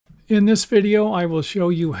In this video, I will show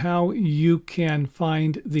you how you can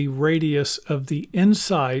find the radius of the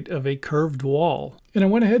inside of a curved wall. And I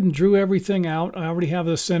went ahead and drew everything out. I already have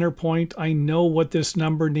the center point. I know what this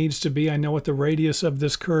number needs to be. I know what the radius of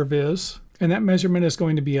this curve is. And that measurement is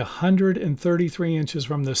going to be 133 inches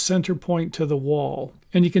from the center point to the wall.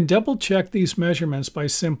 And you can double check these measurements by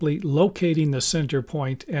simply locating the center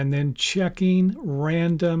point and then checking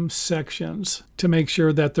random sections to make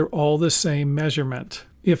sure that they're all the same measurement.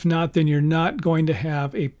 If not, then you're not going to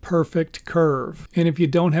have a perfect curve. And if you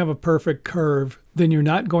don't have a perfect curve, then you're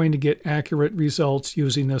not going to get accurate results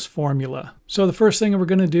using this formula. So the first thing we're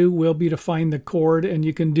going to do will be to find the chord, and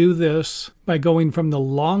you can do this by going from the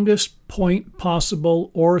longest point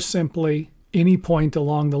possible or simply any point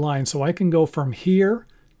along the line. So I can go from here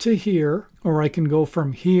to here, or I can go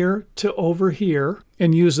from here to over here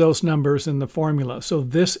and use those numbers in the formula. So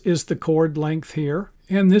this is the chord length here.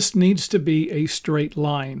 And this needs to be a straight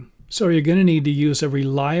line. So you're going to need to use a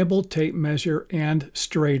reliable tape measure and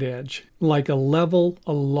straight edge, like a level,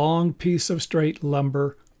 a long piece of straight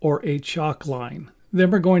lumber, or a chalk line.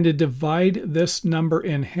 Then we're going to divide this number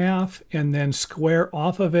in half and then square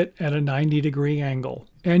off of it at a 90-degree angle.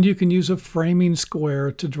 And you can use a framing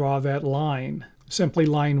square to draw that line. Simply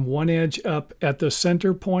line one edge up at the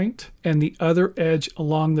center point and the other edge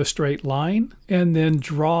along the straight line, and then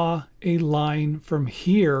draw a line from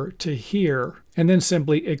here to here, and then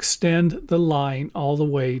simply extend the line all the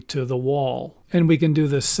way to the wall. And we can do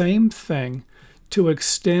the same thing to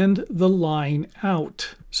extend the line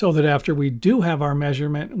out so that after we do have our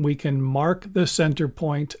measurement, we can mark the center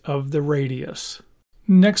point of the radius.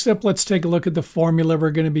 Next up, let's take a look at the formula we're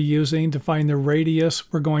going to be using to find the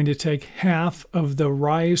radius. We're going to take half of the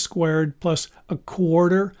rise² plus a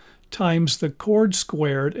quarter times the chord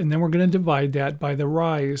squared, and then we're going to divide that by the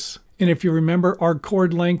rise. And if you remember, our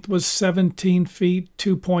chord length was 17 feet,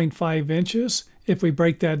 2.5 inches. If we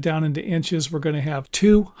break that down into inches, we're going to have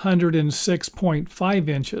 206.5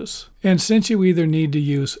 inches. And since you either need to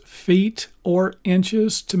use feet or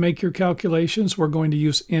inches to make your calculations, we're going to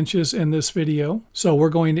use inches in this video. So we're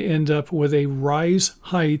going to end up with a rise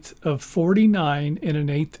height of 49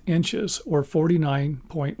 1/8 inches, or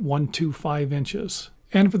 49.125 inches.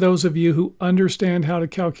 And for those of you who understand how to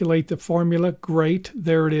calculate the formula, great,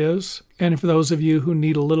 there it is. And for those of you who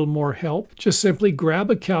need a little more help, just simply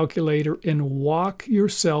grab a calculator and walk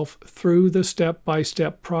yourself through the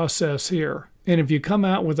step-by-step process here. And if you come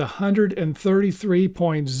out with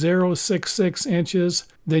 133.066 inches,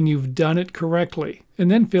 then you've done it correctly.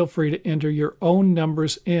 And then feel free to enter your own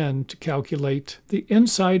numbers in to calculate the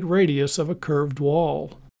inside radius of a curved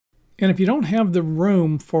wall. And if you don't have the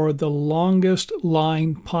room for the longest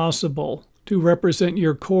line possible to represent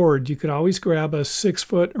your chord, you could always grab a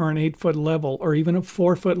 6-foot or an 8-foot level, or even a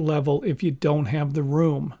 4-foot level if you don't have the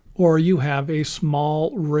room. Or you have a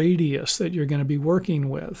small radius that you're going to be working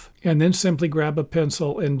with. And then simply grab a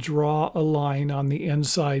pencil and draw a line on the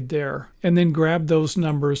inside there. And then grab those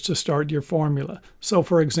numbers to start your formula. So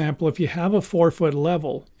for example, if you have a 4-foot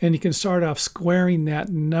level and you can start off squaring that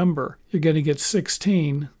number, you're going to get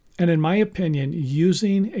 16. And in my opinion,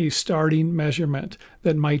 using a starting measurement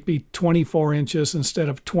that might be 24 inches instead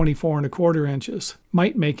of 24 1/4 inches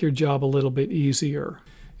might make your job a little bit easier.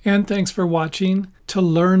 And thanks for watching. To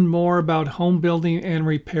learn more about home building and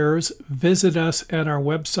repairs, visit us at our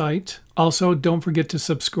website. Also, don't forget to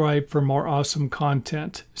subscribe for more awesome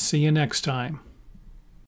content. See you next time.